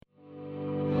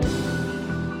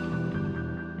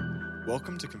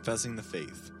Welcome to Confessing the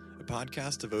Faith, a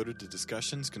podcast devoted to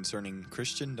discussions concerning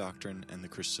Christian doctrine and the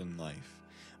Christian life.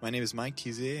 My name is Mike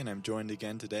Tizier, and I'm joined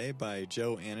again today by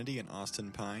Joe Annity and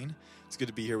Austin Pine. It's good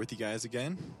to be here with you guys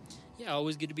again. Yeah,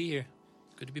 always good to be here.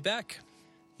 Good to be back.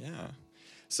 Yeah.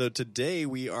 So today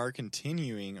we are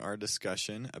continuing our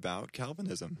discussion about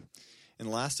Calvinism. In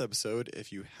the last episode,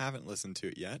 if you haven't listened to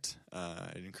it yet,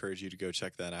 I'd encourage you to go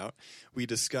check that out. We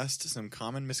discussed some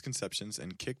common misconceptions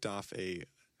and kicked off a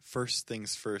first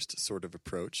things first sort of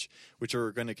approach, which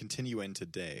we're going to continue in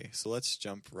today. So let's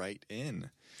jump right in.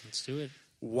 Let's do it.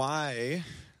 Why?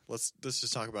 Let's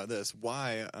just talk about this.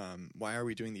 Why are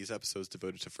we doing these episodes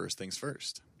devoted to first things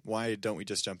first? Why don't we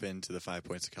just jump into the 5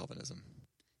 points of Calvinism?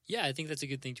 Yeah, I think that's a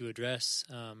good thing to address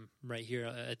right here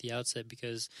at the outset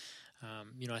because,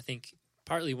 I think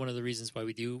partly one of the reasons why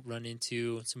we do run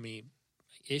into so many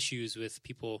issues with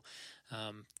people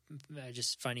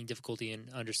just finding difficulty in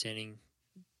understanding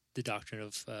the doctrine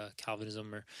of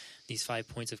Calvinism or these 5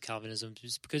 points of Calvinism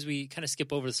is because we kind of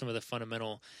skip over some of the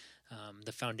fundamental,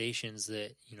 the foundations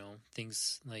that,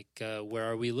 things like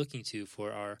where are we looking to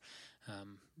for our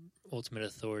ultimate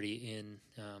authority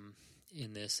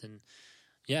in this. And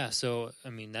yeah, so,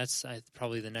 that's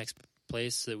probably the next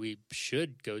place that we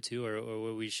should go to or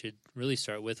where we should really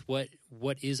start with.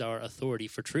 What is our authority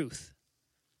for truth?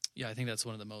 Yeah, I think that's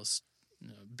one of the most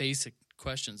basic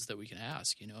questions that we can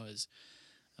ask, is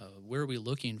where are we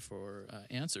looking for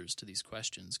answers to these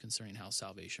questions concerning how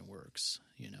salvation works?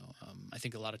 I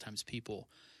think a lot of times people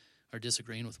are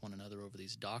disagreeing with one another over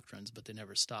these doctrines, but they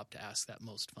never stop to ask that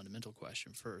most fundamental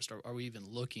question first. Are we even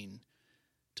looking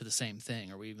to the same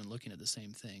thing? Are we even looking at the same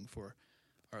thing for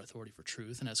our authority for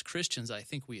truth? And as Christians, I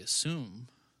think we assume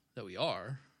that we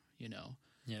are,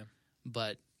 Yeah.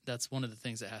 But that's one of the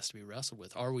things that has to be wrestled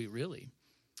with. Are we really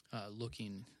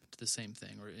looking to the same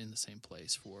thing or in the same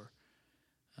place for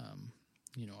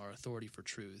our authority for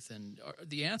truth? And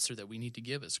the answer that we need to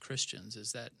give as Christians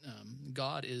is that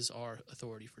God is our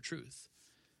authority for truth.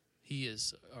 He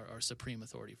is our supreme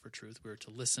authority for truth. We're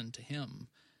to listen to Him.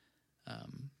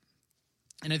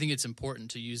 And I think it's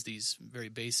important to use these very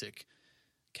basic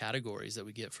categories that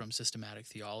we get from systematic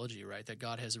theology, right? That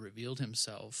God has revealed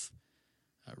Himself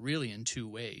really in two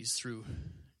ways, through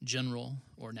general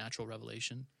or natural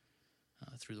revelation,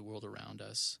 through the world around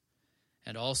us,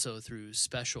 and also through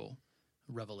special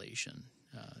revelation.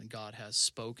 God has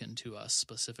spoken to us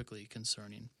specifically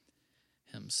concerning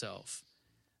Himself.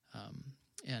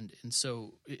 And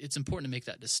so it's important to make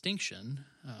that distinction,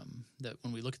 that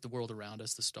when we look at the world around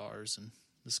us, the stars and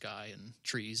the sky and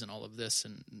trees and all of this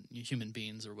and human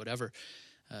beings or whatever,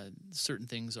 certain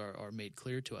things are made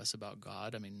clear to us about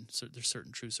God. There's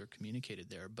certain truths are communicated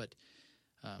there, but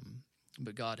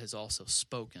God has also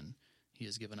spoken. He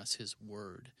has given us His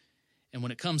word. And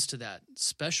when it comes to that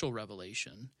special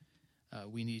revelation,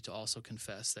 we need to also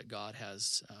confess that God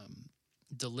has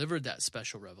delivered that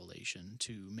special revelation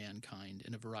to mankind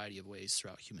in a variety of ways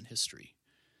throughout human history.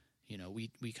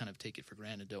 We kind of take it for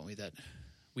granted, don't we, that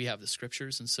we have the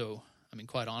Scriptures. And so,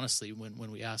 quite honestly,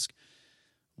 when we ask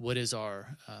what is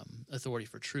our authority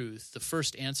for truth, the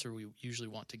first answer we usually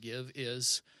want to give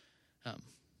is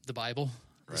the Bible,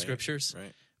 the Scriptures,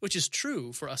 right. Which is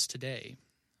true for us today.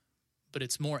 But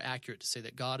it's more accurate to say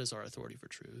that God is our authority for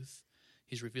truth.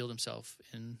 He's revealed Himself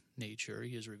in nature.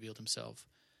 He has revealed Himself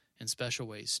in special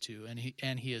ways too,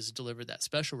 and He has delivered that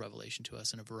special revelation to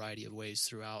us in a variety of ways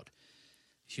throughout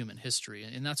human history.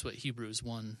 And that's what Hebrews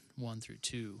 1 through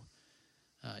 2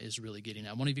 is really getting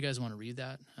at. One of you guys want to read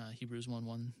that? Hebrews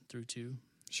 1 through 2?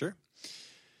 Sure.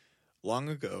 Long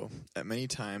ago, at many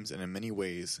times and in many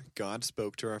ways, God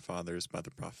spoke to our fathers by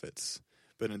the prophets.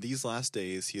 But in these last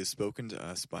days He has spoken to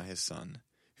us by His Son,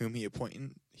 whom He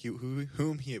appointed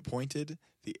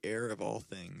the heir of all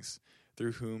things,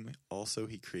 through whom also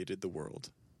He created the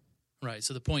world. Right.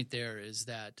 So the point there is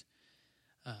that,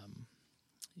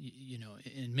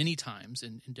 in many times,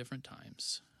 in different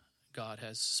times, God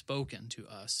has spoken to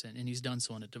us, and He's done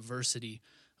so in a diversity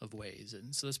of ways.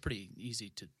 And so that's pretty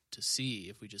easy to see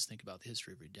if we just think about the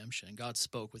history of redemption. And God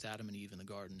spoke with Adam and Eve in the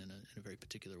garden in a very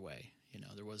particular way.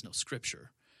 There was no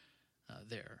scripture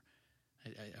there.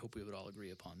 I hope we would all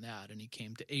agree upon that. And He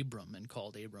came to Abram and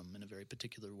called Abram in a very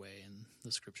particular way, and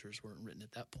the Scriptures weren't written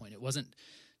at that point. It wasn't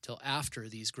till after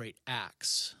these great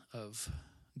acts of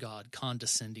God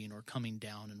condescending or coming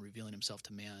down and revealing Himself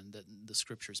to man that the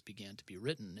Scriptures began to be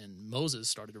written. And Moses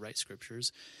started to write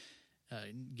Scriptures,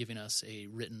 giving us a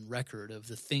written record of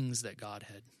the things that God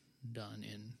had done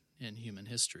in human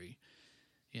history.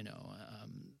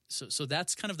 So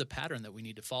that's kind of the pattern that we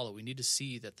need to follow. We need to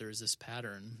see that there is this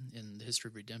pattern in the history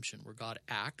of redemption where God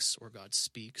acts or God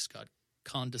speaks, God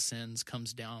condescends,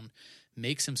 comes down,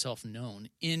 makes himself known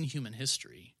in human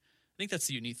history. I think that's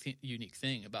the unique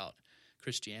thing about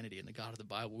Christianity and the God of the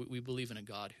Bible. We believe in a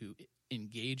God who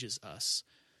engages us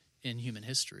in human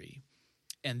history.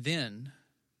 And then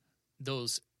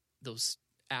those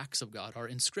acts of God are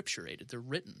inscripturated. They're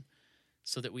written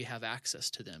so that we have access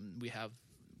to them. We have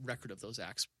record of those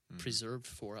acts preserved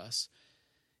for us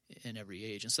in every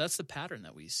age. And so that's the pattern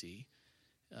that we see.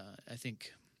 I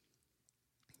think,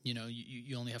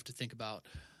 you only have to think about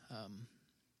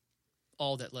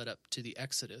all that led up to the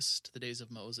Exodus, to the days of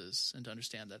Moses, and to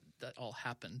understand that all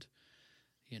happened,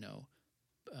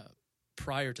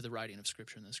 prior to the writing of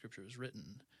Scripture, and the Scripture was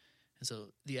written. And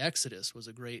so the Exodus was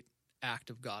a great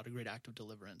act of God, a great act of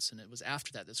deliverance. And it was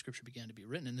after that Scripture began to be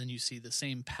written. And then you see the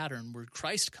same pattern where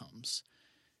Christ comes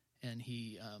and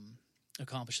he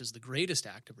accomplishes the greatest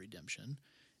act of redemption.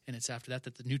 And it's after that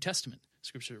the New Testament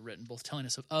Scripture are written, both telling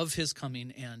us of his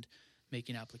coming and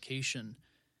making application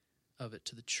of it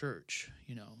to the church.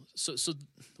 So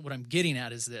what I'm getting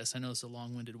at is this. I know it's a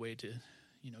long-winded way to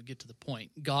get to the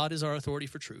point. God is our authority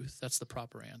for truth. That's the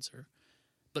proper answer.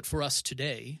 But for us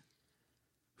today,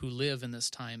 who live in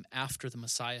this time after the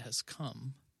Messiah has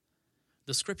come,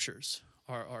 the Scriptures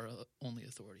are our only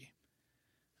authority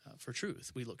for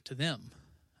truth. We look to them.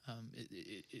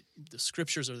 The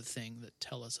Scriptures are the thing that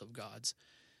tell us of God's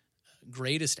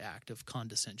greatest act of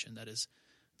condescension, that is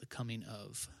the coming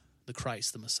of the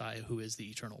Christ, the Messiah, who is the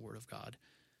eternal Word of God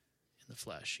in the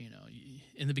flesh.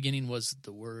 In the beginning was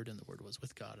the Word, and the Word was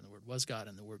with God, and the Word was God,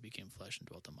 and the Word became flesh and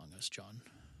dwelt among us, John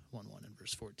 1:1 and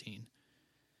verse 14.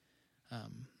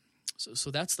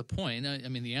 So that's the point. I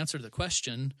mean, the answer to the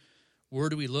question, where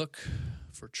do we look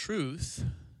for truth,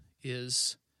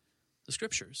 is the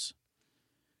Scriptures.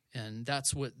 And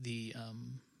that's what the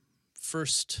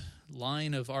first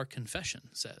line of our confession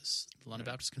says. The London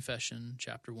Baptist Confession,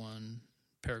 chapter 1,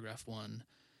 paragraph 1,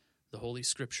 the Holy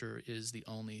Scripture is the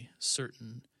only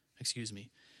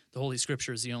the Holy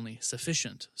Scripture is the only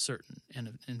sufficient, certain,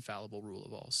 and infallible rule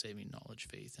of all saving knowledge,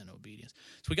 faith, and obedience.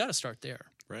 So we got to start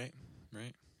there. Right.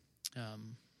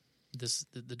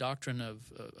 The doctrine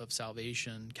of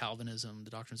salvation, Calvinism,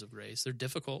 the doctrines of grace, they're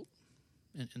difficult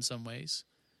in some ways,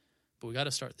 but we got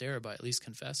to start there by at least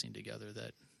confessing together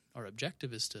that our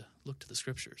objective is to look to the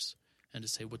Scriptures and to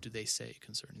say, what do they say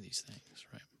concerning these things,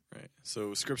 right? Right.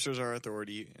 So Scriptures are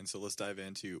authority, and so let's dive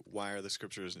into why are the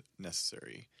Scriptures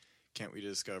necessary? Can't we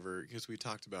discover, because we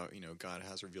talked about, God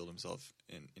has revealed himself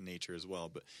in nature as well,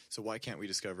 but so why can't we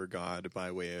discover God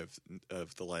by way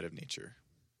of the light of nature?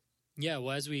 Yeah,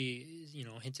 well, as we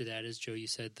hinted at, as Joe, you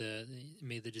said,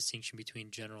 made the distinction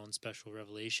between general and special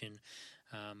revelation.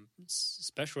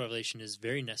 Special revelation is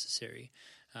very necessary,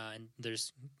 and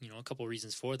there's a couple of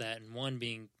reasons for that, and one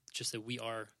being just that we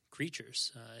are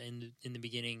creatures. In the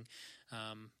beginning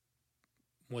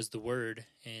was the Word,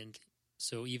 and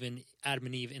so even Adam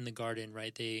and Eve in the garden,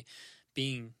 right? They,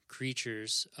 being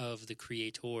creatures of the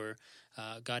Creator,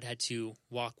 God had to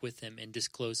walk with them and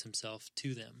disclose himself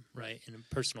to them, right, in a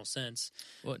personal sense.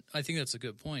 Well, I think that's a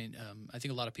good point. I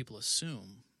think a lot of people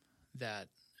assume that,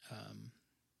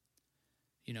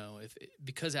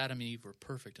 because Adam and Eve were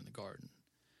perfect in the garden,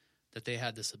 that they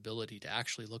had this ability to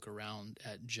actually look around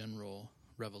at general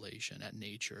revelation, at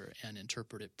nature, and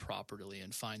interpret it properly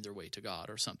and find their way to God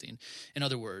or something. In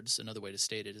other words, another way to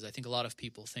state it is I think a lot of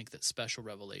people think that special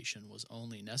revelation was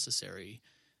only necessary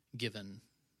given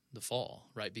the fall,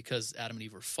 right? Because Adam and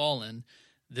Eve were fallen,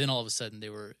 then all of a sudden they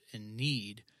were in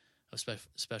need of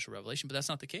special revelation, but that's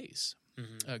not the case.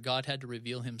 Mm-hmm. God had to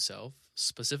reveal himself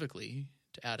specifically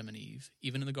to Adam and Eve,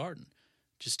 even in the garden.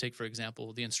 Just take, for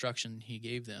example, the instruction he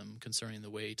gave them concerning the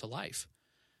way to life.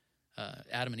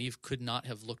 Adam and Eve could not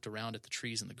have looked around at the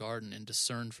trees in the garden and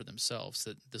discerned for themselves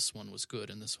that this one was good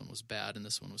and this one was bad and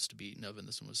this one was to be eaten of and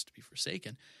this one was to be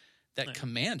forsaken. That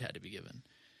command had to be given,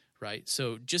 right?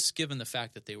 So just given the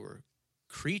fact that they were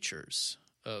creatures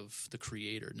of the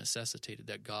Creator necessitated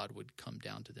that God would come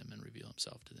down to them and reveal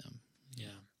himself to them. Yeah.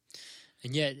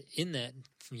 And yet in that,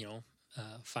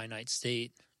 finite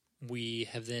state, we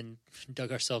have then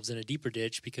dug ourselves in a deeper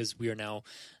ditch because we are now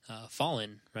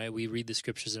fallen, right? We read the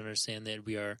Scriptures and understand that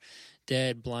we are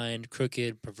dead, blind,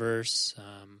 crooked, perverse.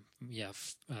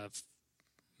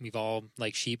 We've all,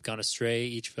 like sheep, gone astray.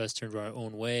 Each of us turned our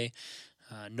own way.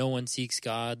 No one seeks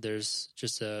God. There's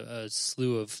just a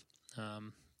slew of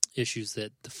issues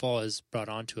that the fall has brought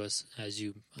onto us, as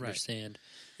you understand.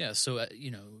 Yeah, so,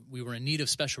 we were in need of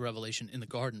special revelation in the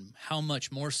garden. How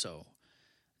much more so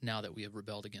now that we have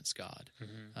rebelled against God,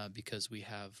 because we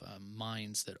have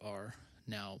minds that are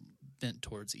now bent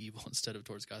towards evil instead of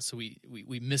towards God. So we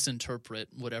misinterpret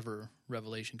whatever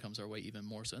revelation comes our way even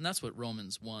more so. And that's what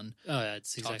Romans 1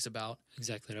 talks about.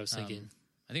 Exactly what I was thinking.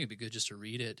 I think it'd be good just to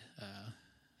read it,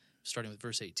 starting with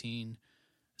verse 18. It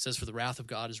says, "For the wrath of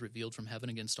God is revealed from heaven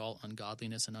against all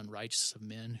ungodliness and unrighteousness of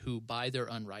men who by their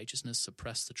unrighteousness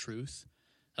suppress the truth."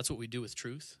 That's what we do with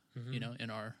truth, in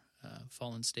our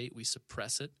fallen state. We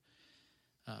suppress it.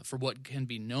 "For what can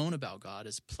be known about God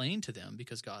is plain to them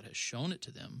because God has shown it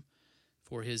to them.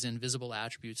 For his invisible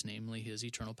attributes, namely his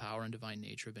eternal power and divine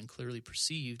nature, have been clearly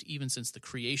perceived even since the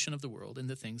creation of the world and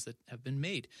the things that have been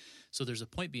made." So there's a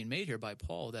point being made here by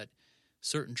Paul that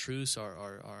certain truths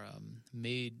are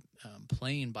made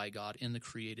plain by God in the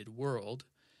created world,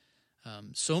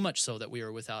 so much so that we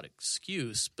are without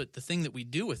excuse. But the thing that we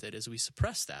do with it is we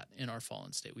suppress that in our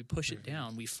fallen state. We push it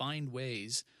down. We find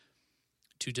ways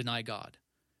to deny God.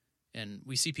 And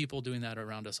we see people doing that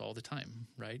around us all the time,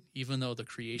 right? Even though the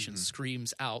creation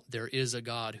screams out, there is a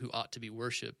God who ought to be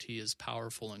worshipped. He is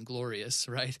powerful and glorious,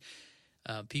 right?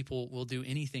 People will do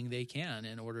anything they can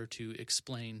in order to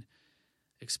explain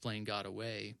God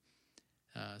away.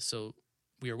 So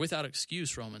we are without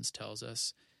excuse, Romans tells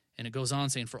us. And it goes on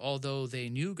saying, "For although they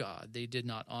knew God, they did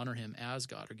not honor him as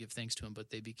God or give thanks to him, but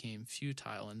they became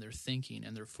futile in their thinking,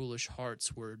 and their foolish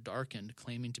hearts were darkened.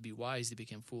 Claiming to be wise, they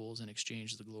became fools and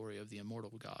exchanged the glory of the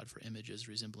immortal God for images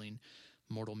resembling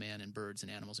mortal man and birds and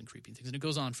animals and creeping things." And it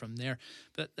goes on from there.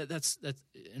 But that's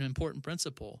an important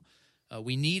principle.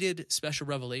 We needed special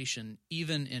revelation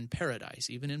even in paradise,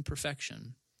 even in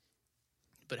perfection.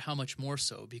 But how much more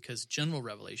so? Because general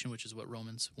revelation, which is what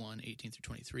Romans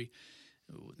 1:18-23,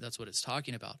 that's what it's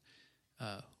talking about.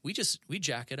 We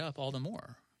jack it up all the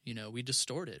more. We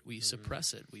distort it. We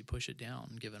suppress it. We push it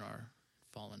down, given our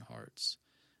fallen hearts.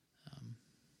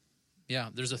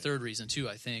 There's a third reason too,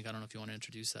 I think. I don't know if you want to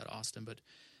introduce that, Austin, but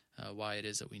why it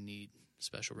is that we need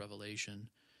special revelation.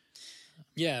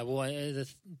 Yeah, well, the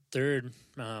third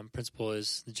principle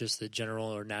is just the general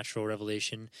or natural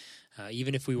revelation.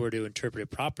 Even if we were to interpret it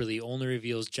properly, only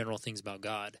reveals general things about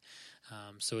God.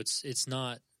 So it's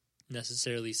not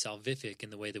necessarily salvific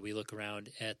in the way that we look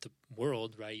around at the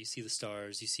world, right? You see the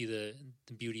stars, you see the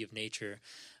beauty of nature.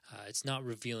 It's not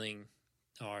revealing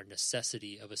our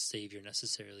necessity of a Savior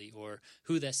necessarily, or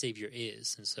who that Savior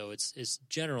is. And so it's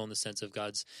general in the sense of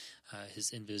God's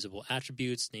his invisible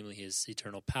attributes, namely his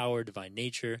eternal power, divine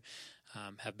nature,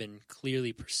 have been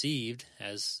clearly perceived,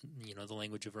 as the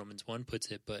language of Romans 1 puts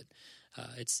it. But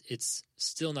it's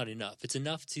still not enough. It's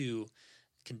enough to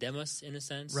condemn us in a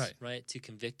sense, right? To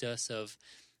convict us of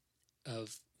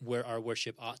where our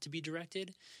worship ought to be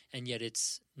directed, and yet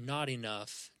it's not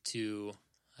enough to,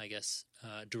 I guess,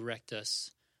 direct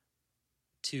us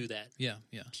to that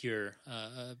pure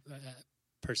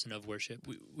person of worship.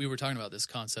 We were talking about this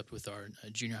concept with our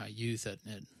junior high youth at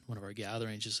one of our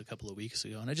gatherings just a couple of weeks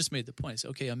ago, and I just made the point. I said,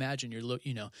 okay, imagine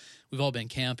we've all been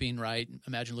camping, right?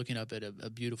 Imagine looking up at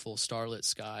a beautiful starlit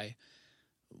sky.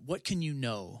 What can you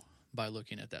know by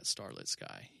looking at that starlit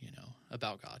sky,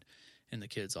 about God? And the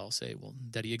kids all say, well,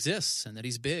 that he exists and that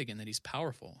he's big and that he's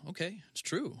powerful. Okay, it's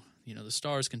true. The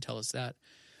stars can tell us that.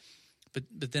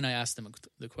 But then I asked them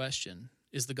the question,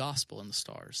 is the gospel in the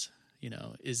stars?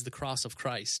 Is the cross of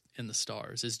Christ in the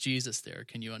stars? Is Jesus there?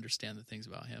 Can you understand the things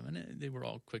about him? And they were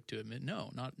all quick to admit,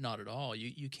 no, not at all.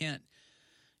 You can't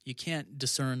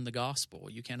discern the gospel.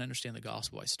 You can't understand the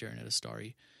gospel by staring at a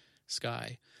starry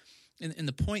sky. And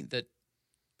the point that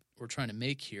we're trying to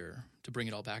make here, to bring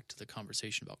it all back to the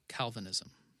conversation about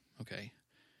Calvinism, okay,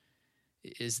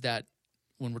 is that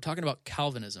when we're talking about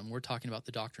Calvinism, we're talking about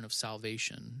the doctrine of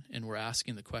salvation, and we're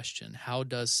asking the question, how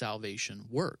does salvation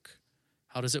work?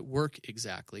 How does it work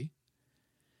exactly?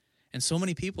 And so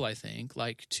many people, I think,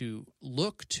 like to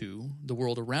look to the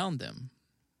world around them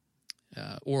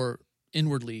or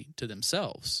inwardly to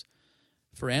themselves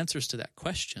for answers to that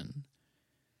question.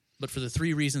 But for the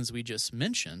three reasons we just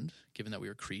mentioned, given that we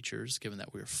are creatures, given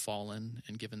that we are fallen,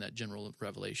 and given that general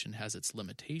revelation has its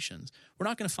limitations, we're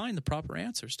not going to find the proper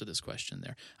answers to this question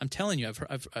there. I'm telling you,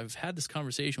 I've had this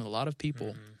conversation with a lot of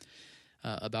people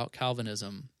about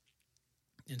Calvinism,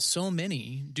 and so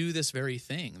many do this very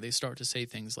thing. They start to say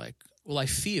things like, well, I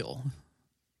feel.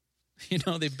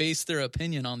 They base their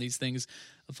opinion on these things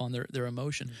upon their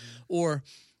emotion. Or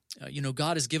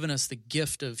God has given us the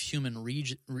gift of human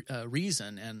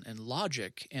reason and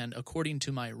logic, and according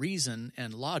to my reason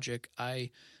and logic,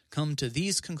 I come to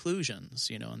these conclusions,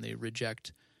 and they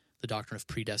reject the doctrine of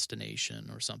predestination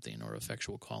or something, or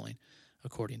effectual calling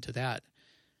according to that.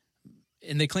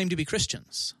 And they claim to be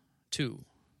Christians, too.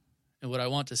 And what I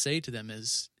want to say to them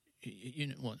is,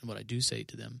 what I do say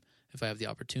to them, if I have the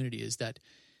opportunity, is that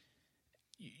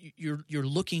you're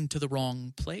looking to the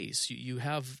wrong place. You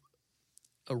have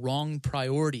a wrong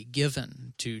priority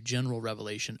given to general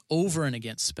revelation over and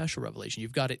against special revelation.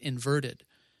 You've got it inverted.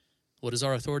 What is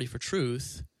our authority for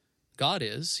truth? God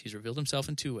is. He's revealed himself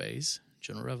in two ways,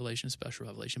 general revelation and special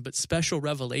revelation. But special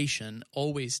revelation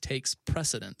always takes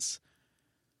precedence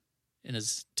and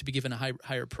is to be given a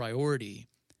higher priority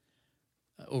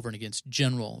over and against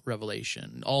general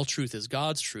revelation. All truth is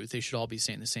God's truth. They should all be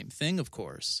saying the same thing, of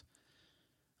course.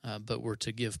 But we're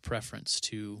to give preference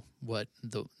to what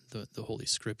the Holy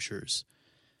Scriptures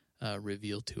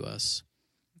reveal to us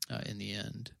in the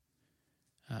end.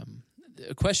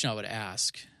 A question I would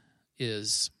ask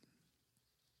is,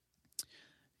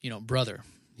 brother,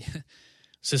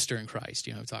 sister in Christ,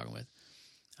 I'm talking with,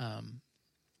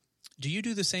 do you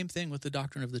do the same thing with the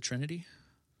doctrine of the Trinity?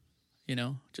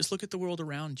 Just look at the world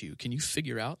around you. Can you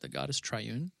figure out that God is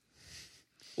triune?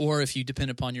 Or if you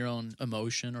depend upon your own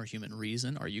emotion or human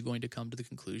reason, are you going to come to the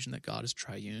conclusion that God is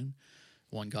triune,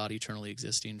 one God eternally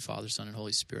existing, Father, Son, and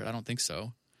Holy Spirit? I don't think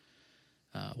so.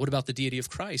 What about the deity of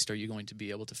Christ? Are you going to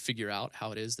be able to figure out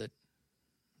how it is that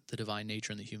the divine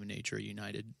nature and the human nature are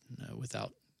united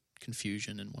without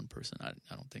confusion in one person? I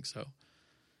don't think so.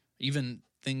 Even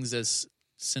things as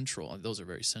central, those are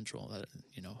very central,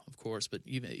 of course, but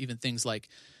even things like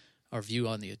our view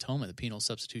on the atonement, the penal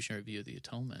substitutionary view of the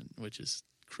atonement, which is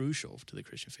crucial to the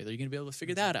Christian faith. Are you going to be able to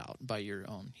figure that out by your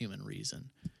own human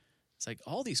reason? It's like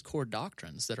all these core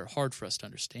doctrines that are hard for us to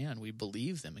understand, we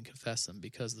believe them and confess them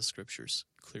because the Scriptures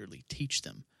clearly teach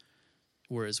them,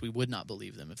 whereas we would not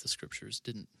believe them if the Scriptures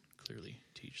didn't clearly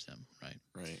teach them, right?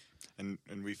 Right. And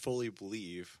we fully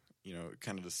believe,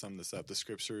 kind of to sum this up, the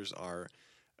Scriptures are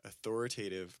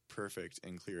authoritative, perfect,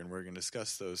 and clear, and we're going to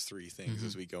discuss those three things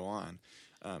as we go on.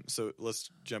 So let's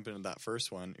jump into that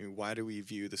first one. Why do we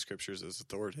view the Scriptures as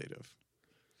authoritative?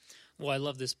 Well, I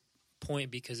love this point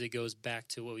because it goes back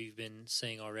to what we've been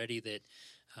saying already, that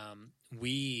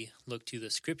we look to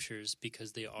the Scriptures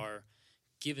because they are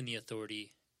given the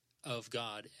authority of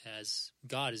God, as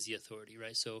God is the authority,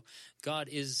 right? So God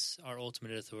is our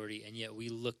ultimate authority, and yet we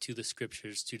look to the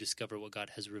Scriptures to discover what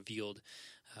God has revealed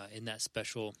in that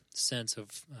special sense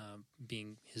of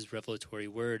being his revelatory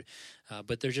word.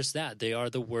 But they're just that. They are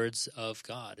the words of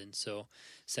God. And so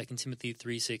 2 Timothy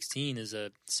 3:16 is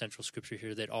a central scripture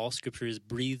here, that all Scripture is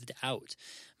breathed out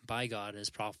by God and is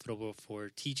profitable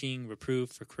for teaching, reproof,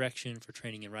 for correction, for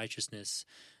training in righteousness,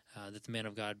 that the man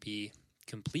of God be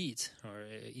complete or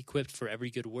equipped for every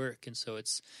good work. And so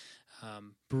it's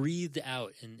breathed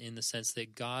out in the sense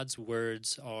that God's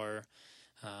words are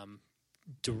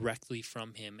directly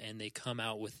from him, and they come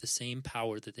out with the same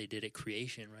power that they did at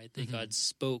creation, right? That God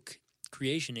spoke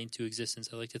creation into existence.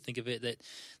 I like to think of it that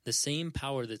the same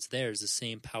power that's there is the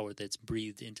same power that's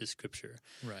breathed into Scripture.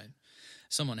 Right.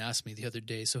 Someone asked me the other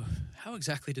day, so how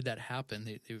exactly did that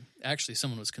happen? Actually,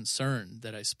 someone was concerned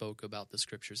that I spoke about the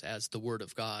Scriptures as the Word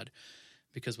of God,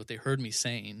 because what they heard me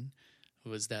saying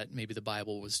was that maybe the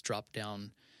Bible was dropped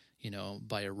down,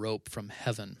 by a rope from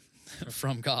heaven,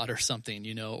 from God or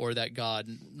something, or that God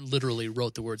literally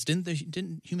wrote the words.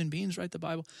 Didn't human beings write the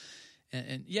Bible?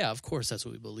 And yeah, of course, that's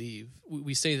what we believe.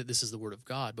 We say that this is the Word of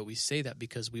God, but we say that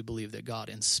because we believe that God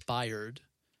inspired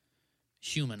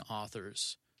human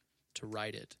authors to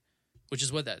write it, which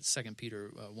is what that 2 Peter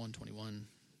 1:21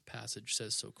 passage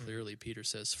says so clearly. Peter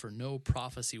says, "For no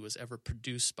prophecy was ever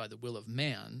produced by the will of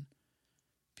man."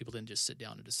 People didn't just sit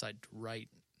down and decide to write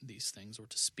these things or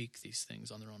to speak these things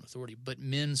on their own authority, but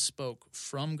men spoke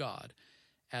from God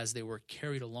as they were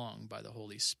carried along by the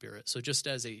Holy Spirit. So just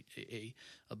as a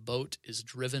boat is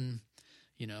driven,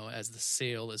 as the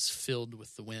sail is filled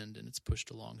with the wind and it's pushed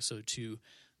along, so too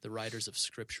the writers of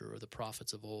Scripture or the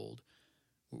prophets of old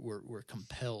were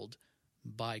compelled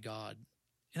by God.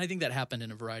 And I think that happened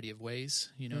in a variety of ways,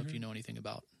 if you know anything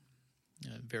about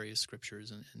various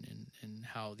Scriptures and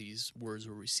how these words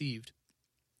were received.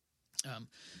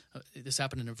 This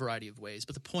happened in a variety of ways,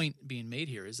 but the point being made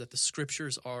here is that the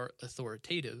Scriptures are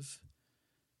authoritative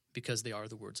because they are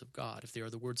the words of God. If they are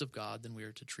the words of God, then we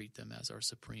are to treat them as our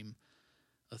supreme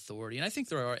authority. And I think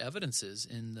there are evidences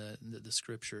in the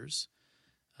Scriptures.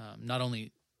 Not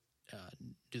only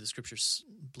do the Scriptures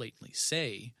blatantly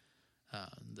say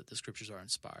that the Scriptures are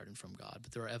inspired and from God,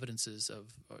 but there are evidences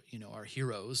of our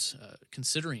heroes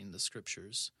considering the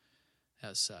Scriptures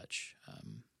as such.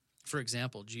 For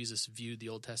example, Jesus viewed the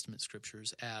Old Testament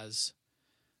Scriptures as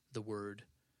the Word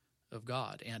of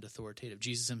God and authoritative.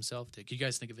 Jesus himself did. Can you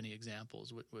guys think of any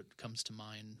examples? What comes to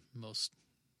mind most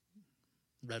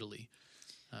readily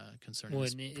concerning Well,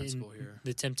 this principle here.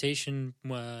 the temptation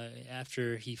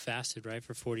after he fasted, right,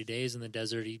 for 40 days in the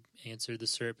desert, he answered the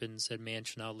serpent and said, "Man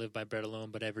shall not live by bread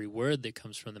alone, but every word that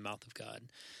comes from the mouth of God."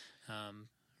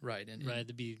 Right, and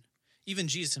To be even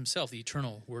Jesus himself, the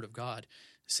eternal Word of God,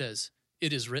 says,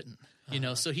 "It is written."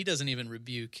 So he doesn't even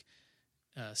rebuke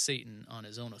Satan on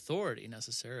his own authority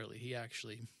necessarily. He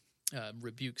actually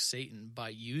rebukes Satan by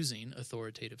using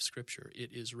authoritative Scripture.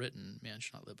 It is written, "Man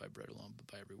shall not live by bread alone, but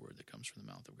by every word that comes from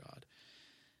the mouth of God."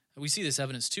 We see this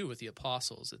evidence, too, with the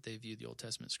apostles, that they viewed the Old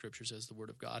Testament Scriptures as the Word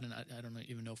of God. And I don't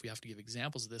even know if we have to give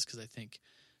examples of this, because I think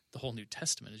the whole New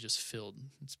Testament is just filled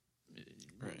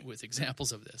with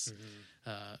examples of this.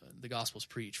 The Gospels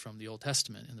preach from the Old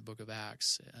Testament in the book of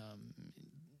Acts.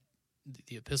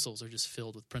 The epistles are just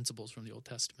filled with principles from the Old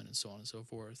Testament, and so on and so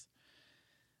forth.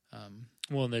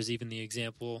 Well, and there's even the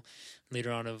example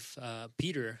later on of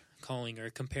Peter calling or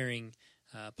comparing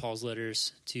Paul's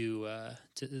letters to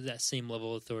that same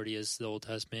level of authority as the Old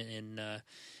Testament in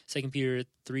 2 Peter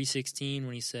 3:16,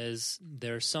 when he says,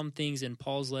 "There are some things in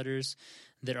Paul's letters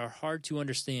that are hard to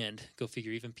understand." Go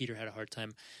figure, even Peter had a hard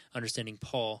time understanding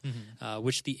Paul,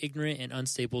 which the ignorant and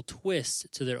unstable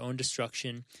twist to their own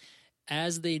destruction,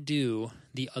 as they do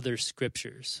the other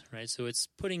scriptures, right? So it's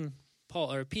putting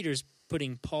Peter's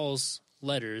putting Paul's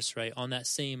letters, right, on that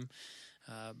same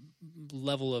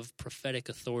level of prophetic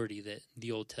authority that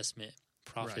the Old Testament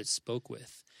prophets spoke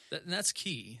with. And that's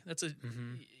key. That's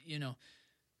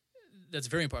that's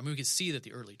very important. I mean, we can see that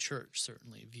the early church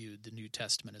certainly viewed the New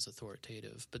Testament as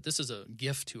authoritative, but this is a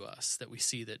gift to us that we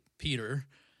see that Peter,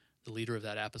 the leader of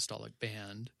that apostolic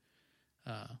band,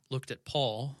 looked at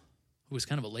Paul, who was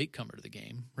kind of a latecomer to the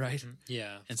game, right?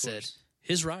 Yeah, and said,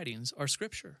 his writings are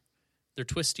Scripture. They're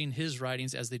twisting his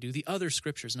writings as they do the other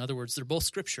Scriptures. In other words, they're both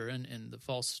Scripture, and the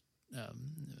false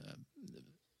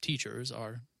teachers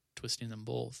are twisting them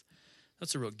both.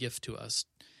 That's a real gift to us.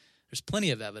 There's plenty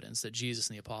of evidence that Jesus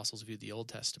and the apostles viewed the Old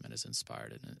Testament as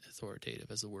inspired and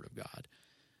authoritative as the Word of God.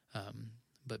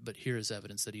 But here is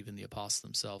evidence that even the apostles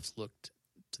themselves looked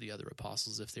to the other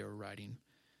apostles if they were writing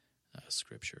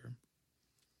Scripture.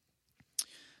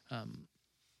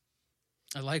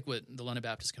 I like what the London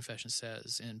Baptist Confession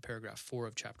says in paragraph 4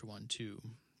 of chapter 1-2.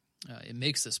 It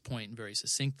makes this point very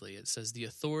succinctly. It says, "The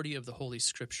authority of the Holy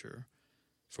Scripture,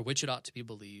 for which it ought to be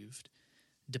believed,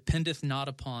 dependeth not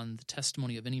upon the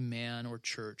testimony of any man or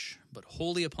church, but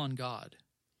wholly upon God,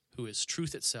 who is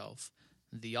truth itself,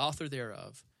 the author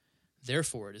thereof.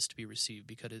 Therefore it is to be received,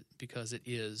 because it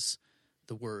is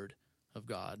the Word of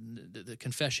God." The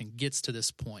confession gets to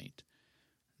this point,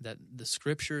 that the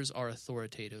Scriptures are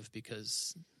authoritative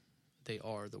because they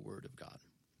are the Word of God.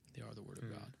 They are the Word of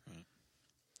God. Right.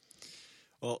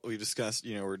 Well, we're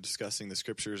discussing the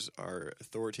Scriptures are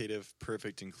authoritative,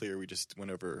 perfect, and clear. We just went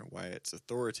over why it's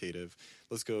authoritative.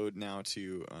 Let's go now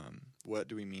to what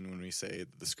do we mean when we say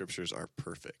that the Scriptures are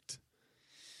perfect?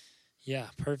 Yeah,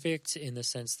 perfect in the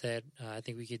sense that I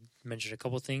think we could mention a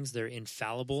couple things. They're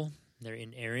infallible, they're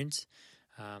inerrant,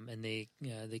 and they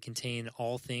contain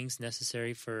all things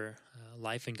necessary for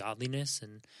life and godliness.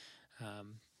 And I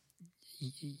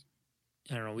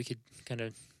don't know, we could kind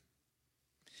of...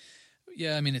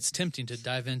 Yeah, I mean, it's tempting to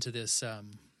dive into this.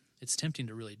 It's tempting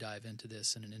to really dive into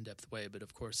this in an in-depth way, but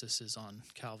of course this is on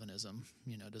Calvinism.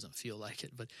 It doesn't feel like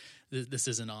it, but this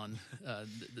isn't on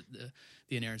the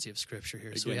inerrancy of Scripture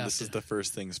here. Again, so this is the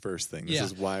first thing. This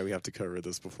is why we have to cover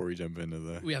this before we jump into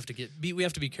the... We have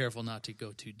to be careful not to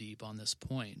go too deep on this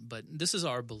point, but this is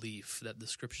our belief that the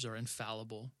Scriptures are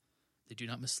infallible. They do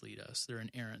not mislead us. They're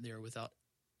inerrant. They are without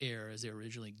error as they were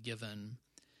originally given.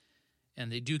 And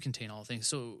they do contain all things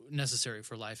so necessary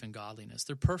for life and godliness.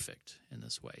 They're perfect in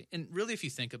this way. And really, if you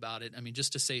think about it, I mean,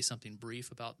 just to say something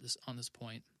brief about this on this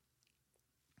point,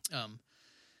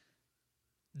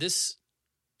 this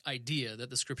idea that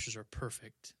the Scriptures are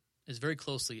perfect is very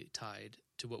closely tied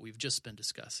to what we've just been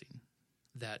discussing,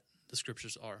 that the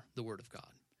Scriptures are the Word of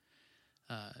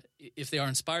God. If they are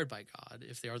inspired by God,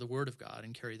 if they are the Word of God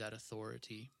and carry that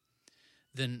authority,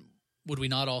 then would we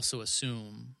not also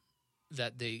assume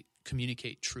that they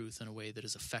communicate truth in a way that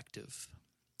is effective?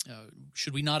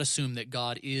 Should we not assume that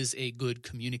God is a good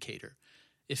communicator?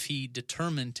 If he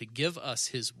determined to give us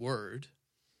his word,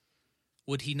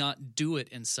 would he not do it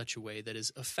in such a way that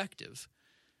is effective?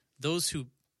 Those who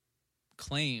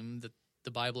claim that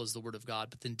the Bible is the word of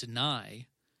God but then deny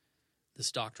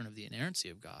this doctrine of the inerrancy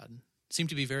of God seem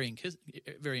to be very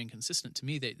inconsistent to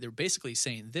me. They're basically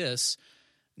saying this: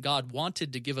 God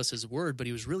wanted to give us his word, but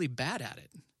he was really bad at it.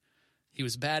 He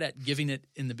was bad at giving it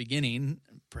in the beginning,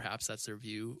 perhaps that's their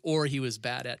view, or he was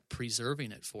bad at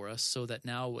preserving it for us so that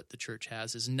now what the church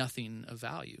has is nothing of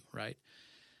value, right?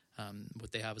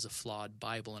 What they have is a flawed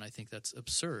Bible, and I think that's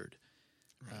absurd.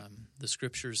 Right. The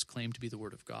Scriptures claim to be the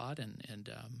Word of God, and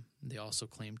they also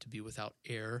claim to be without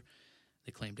error.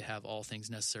 They claim to have all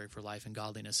things necessary for life and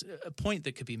godliness. A point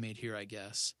that could be made here, I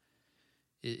guess,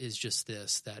 is just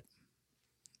this, that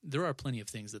there are plenty of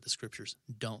things that the Scriptures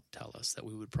don't tell us that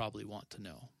we would probably want to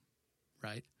know,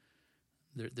 right?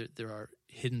 There are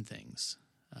hidden things.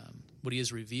 What he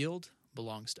has revealed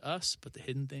belongs to us, but the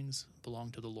hidden things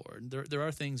belong to the Lord. There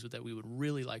are things that we would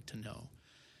really like to know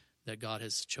that God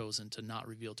has chosen to not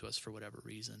reveal to us for whatever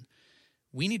reason.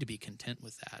 We need to be content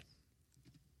with that.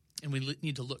 And we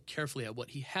need to look carefully at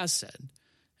what he has said,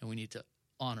 and we need to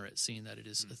honor it, seeing that it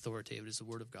is authoritative, it is the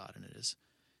Word of God, and it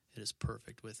is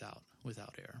perfect without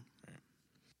error. Right.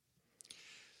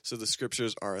 So the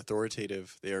Scriptures are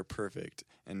authoritative, they are perfect,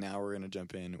 and now we're going to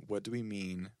jump in. What do we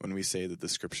mean when we say that the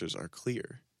Scriptures are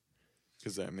clear?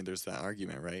 Because, there's that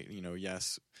argument, right?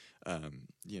 Yes,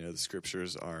 the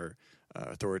Scriptures are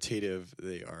authoritative,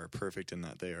 they are perfect in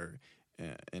that they are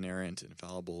inerrant,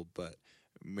 infallible, but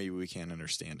maybe we can't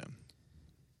understand them.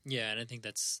 Yeah, and I think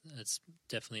that's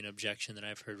definitely an objection that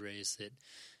I've heard raised, that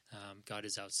God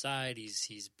is outside,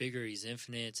 he's bigger, he's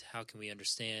infinite. How can we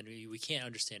understand? We can't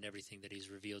understand everything that he's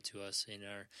revealed to us in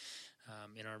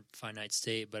our finite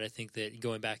state. But I think that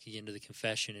going back again to the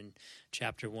confession in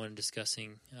chapter 1,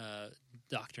 discussing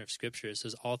doctrine of Scripture, it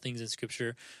says, all things in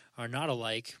Scripture are not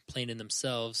alike, plain in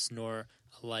themselves, nor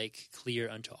alike clear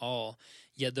unto all.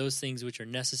 Yet those things which are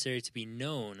necessary to be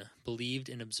known, believed,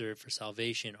 and observed for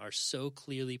salvation are so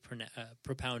clearly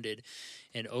propounded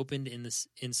and opened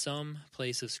in some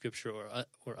place of Scripture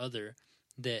or other,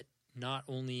 that not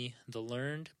only the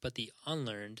learned but the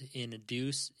unlearned, in a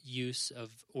due use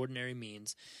of ordinary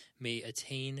means, may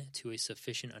attain to a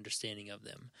sufficient understanding of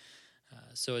them.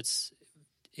 So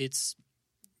it's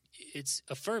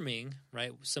affirming,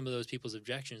 right, some of those people's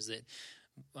objections that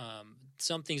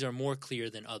some things are more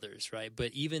clear than others, right?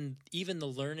 But even the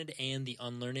learned and the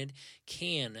unlearned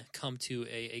can come to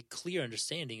a clear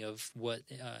understanding of what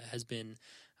has been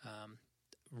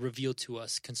revealed to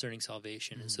us concerning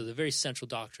salvation. Mm-hmm. And so the very central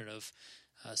doctrine of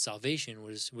salvation,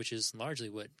 which is largely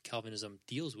what Calvinism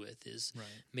deals with, is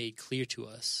made clear to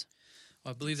us.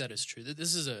 Well, I believe that is true.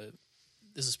 This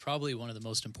is probably one of the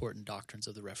most important doctrines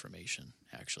of the Reformation,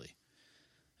 actually.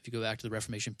 If you go back to the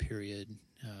Reformation period,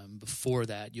 before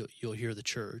that, you'll hear the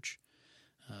church,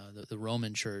 the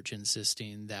Roman church,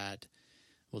 insisting that,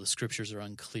 well, the Scriptures are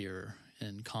unclear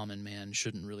and common man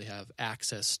shouldn't really have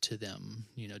access to them.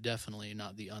 Definitely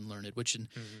not the unlearned, which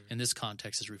in this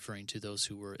context is referring to those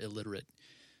who were illiterate.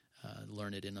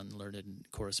 Learned and unlearned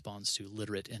corresponds to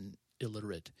literate and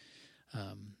illiterate.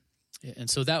 And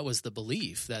so that was the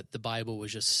belief, that the Bible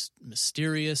was just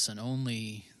mysterious and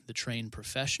only the trained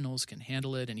professionals can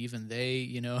handle it, and even they,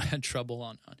 had trouble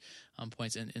on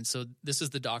points. And so this is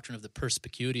the doctrine of the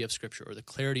perspicuity of Scripture, or the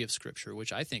clarity of Scripture,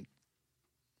 which I think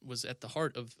was at the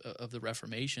heart of the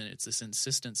Reformation. It's this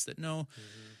insistence that no,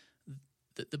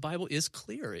 the Bible is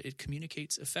clear. It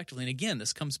communicates effectively. And again,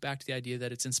 this comes back to the idea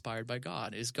that it's inspired by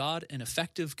God. Is God an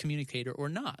effective communicator or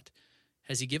not?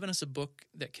 Has he given us a book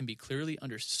that can be clearly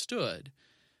understood,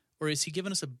 or has he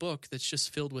given us a book that's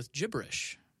just filled with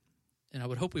gibberish? And I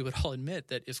would hope we would all admit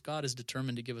that if God is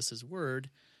determined to give us his word,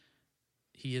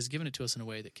 he has given it to us in a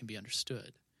way that can be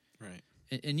understood. Right.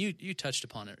 And you touched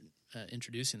upon it,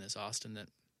 introducing this, Austin, that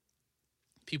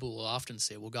people will often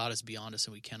say, well, God is beyond us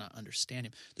and we cannot understand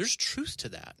him. There's truth to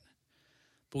that.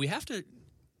 But we have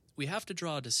to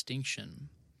draw a distinction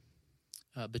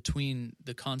between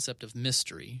the concept of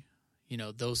mystery,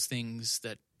 those things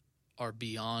that are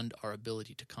beyond our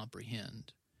ability to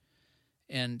comprehend,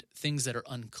 and things that are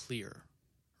unclear,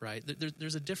 right?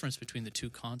 There's a difference between the two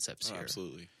concepts here.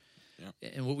 Absolutely. Yeah.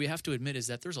 And what we have to admit is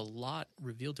that there's a lot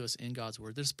revealed to us in God's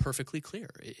Word that's perfectly clear.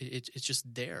 It's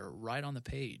just there, right on the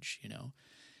page,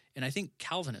 And I think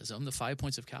Calvinism, the 5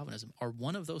 points of Calvinism, are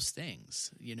one of those things.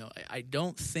 I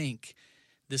don't think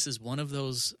this is one of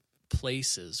those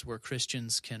places where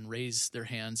Christians can raise their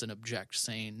hands and object,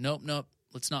 saying, nope,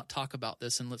 let's not talk about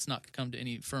this and let's not come to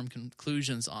any firm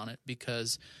conclusions on it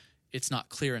because it's not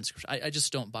clear in Scripture. I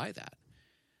just don't buy that.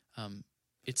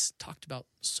 It's talked about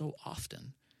so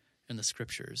often in the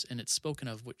Scriptures, and it's spoken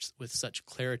of with such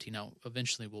clarity. Now,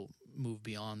 eventually we'll move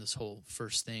beyond this whole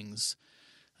first things,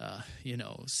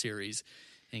 series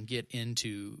and get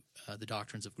into the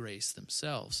doctrines of grace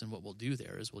themselves. And what we'll do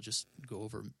there is we'll just go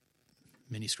over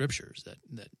many Scriptures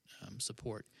that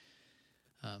support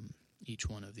each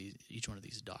one of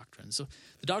these doctrines. So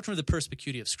the doctrine of the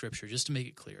perspicuity of Scripture, just to make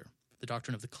it clear, the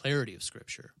doctrine of the clarity of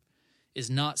Scripture is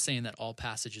not saying that all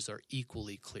passages are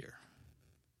equally clear.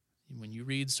 When you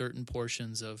read certain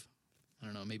portions of, I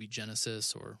don't know, maybe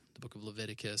Genesis or the book of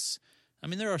Leviticus, I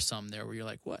mean, there are some there where you're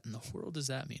like, what in the world does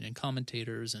that mean? And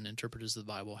commentators and interpreters of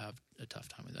the Bible have a tough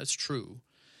time with that. That's true.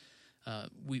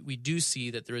 We do see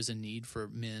that there is a need for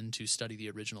men to study the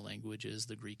original languages,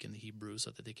 the Greek and the Hebrew, so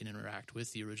that they can interact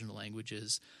with the original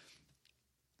languages.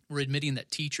 We're admitting that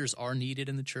teachers are needed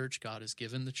in the church. God has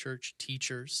given the church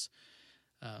teachers.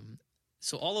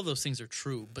 So all of those things are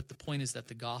true, but the point is that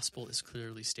the gospel is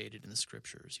clearly stated in the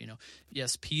scriptures.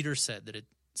 Yes, Peter said that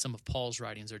some of Paul's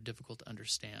writings are difficult to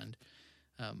understand,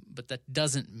 but that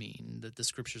doesn't mean that the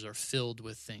scriptures are filled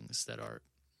with things that are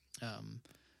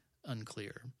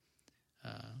unclear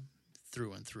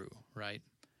through and through, right?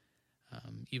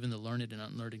 Even the learned and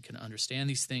unlearned can understand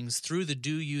these things through the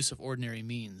due use of ordinary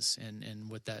means. And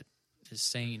what that is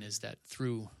saying is that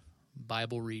through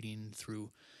Bible reading, through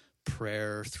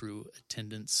prayer, through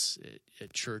attendance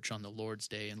at church on the Lord's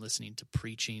Day and listening to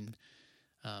preaching,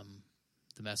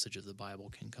 the message of the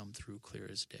Bible can come through clear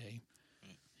as day.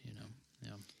 Right.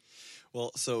 Yeah.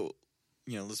 Well, so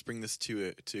let's bring this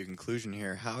to a conclusion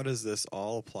here. How does this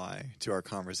all apply to our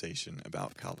conversation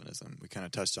about Calvinism? We kind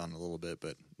of touched on it a little bit,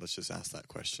 but let's just ask that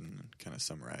question and kind of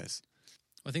summarize.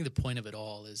 I think the point of it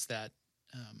all is that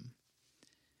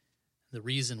the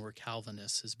reason we're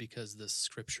Calvinists is because the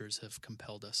scriptures have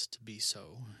compelled us to be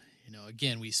so.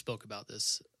 Again, we spoke about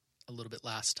this a little bit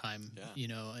last time,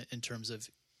 in terms of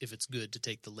if it's good to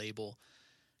take the label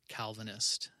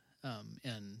Calvinist.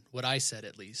 And what I said,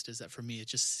 at least, is that for me, it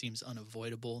just seems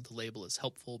unavoidable. The label is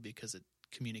helpful because it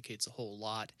communicates a whole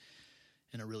lot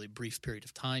in a really brief period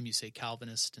of time. You say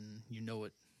Calvinist and you know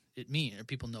what it means, or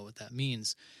people know what that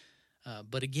means.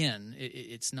 But again,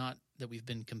 it's not that we've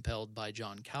been compelled by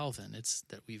John Calvin. It's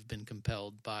that we've been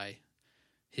compelled by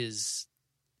his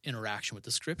interaction with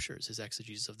the scriptures, his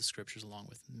exegesis of the scriptures, along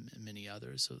with many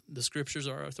others. So the scriptures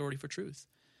are our authority for truth.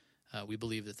 We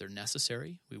believe that they're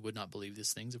necessary. We would not believe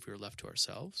these things if we were left to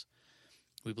ourselves.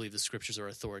 We believe the scriptures are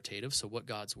authoritative, so what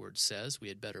God's word says, we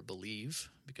had better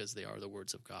believe because they are the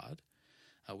words of God.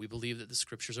 We believe that the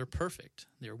scriptures are perfect.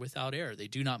 They're without error. They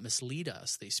do not mislead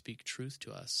us. They speak truth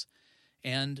to us.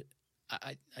 And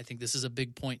I think this is a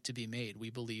big point to be made. We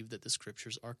believe that the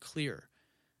scriptures are clear.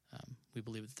 We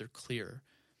believe that they're clear.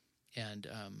 And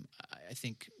I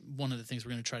think one of the things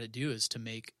we're going to try to do is to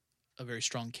make a very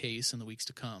strong case in the weeks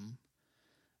to come.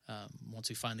 Once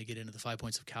we finally get into the 5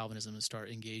 points of Calvinism and start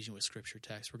engaging with scripture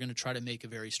text, we're going to try to make a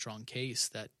very strong case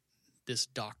that this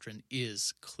doctrine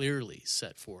is clearly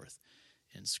set forth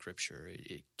in scripture.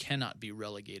 It cannot be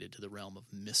relegated to the realm of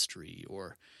mystery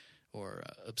or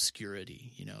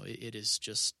obscurity. It is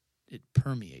just, it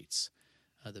permeates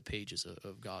the pages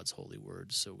of God's holy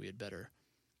word. So we had better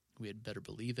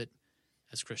believe it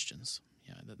as Christians.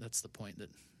 Yeah, that's the point that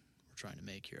we're trying to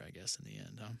make here, I guess, in the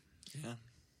end, huh?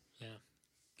 Yeah.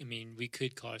 I mean, we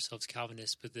could call ourselves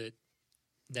Calvinists, but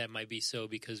that might be so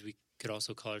because we could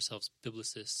also call ourselves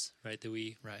Biblicists, right? That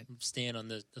we stand on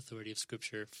the authority of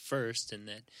Scripture first, and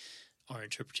that our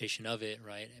interpretation of it,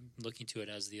 right, and looking to it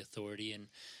as the authority and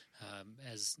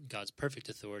as God's perfect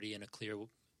authority and a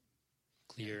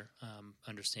clear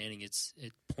understanding.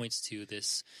 It points to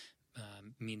this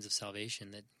means of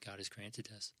salvation that God has granted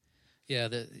us. Yeah,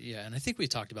 and I think we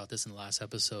talked about this in the last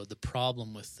episode. The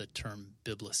problem with the term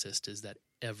biblicist is that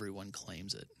everyone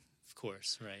claims it. Of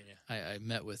course, right, yeah. I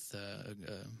met with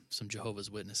some Jehovah's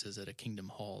Witnesses at a Kingdom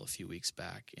Hall a few weeks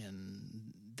back,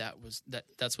 and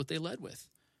that's what they led with.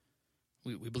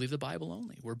 We believe the Bible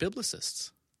only. We're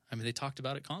biblicists. I mean, they talked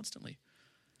about it constantly.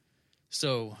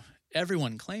 So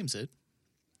everyone claims it.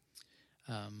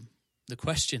 The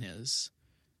question is,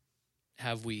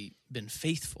 have we been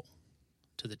faithful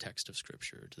to the text of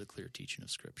Scripture, to the clear teaching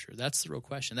of Scripture? That's the real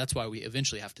question. That's why we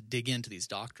eventually have to dig into these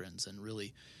doctrines and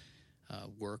really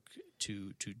work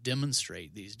to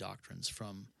demonstrate these doctrines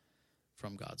from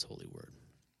God's holy word.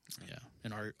 Yeah,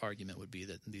 and our argument would be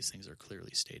that these things are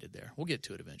clearly stated there. We'll get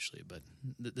to it eventually, but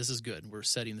this is good. We're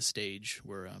setting the stage.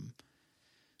 We're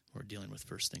dealing with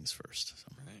first things first.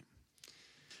 So. Right.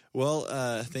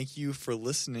 Well, thank you for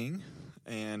listening.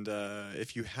 And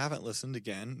if you haven't listened,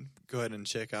 again, go ahead and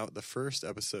check out the first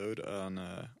episode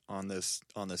on this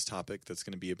topic. That's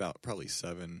going to be about probably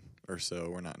 7 or so.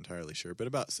 We're not entirely sure, but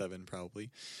about 7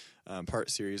 probably. Part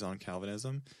series on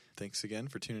Calvinism. Thanks again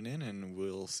for tuning in, and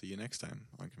we'll see you next time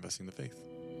on Confessing the Faith.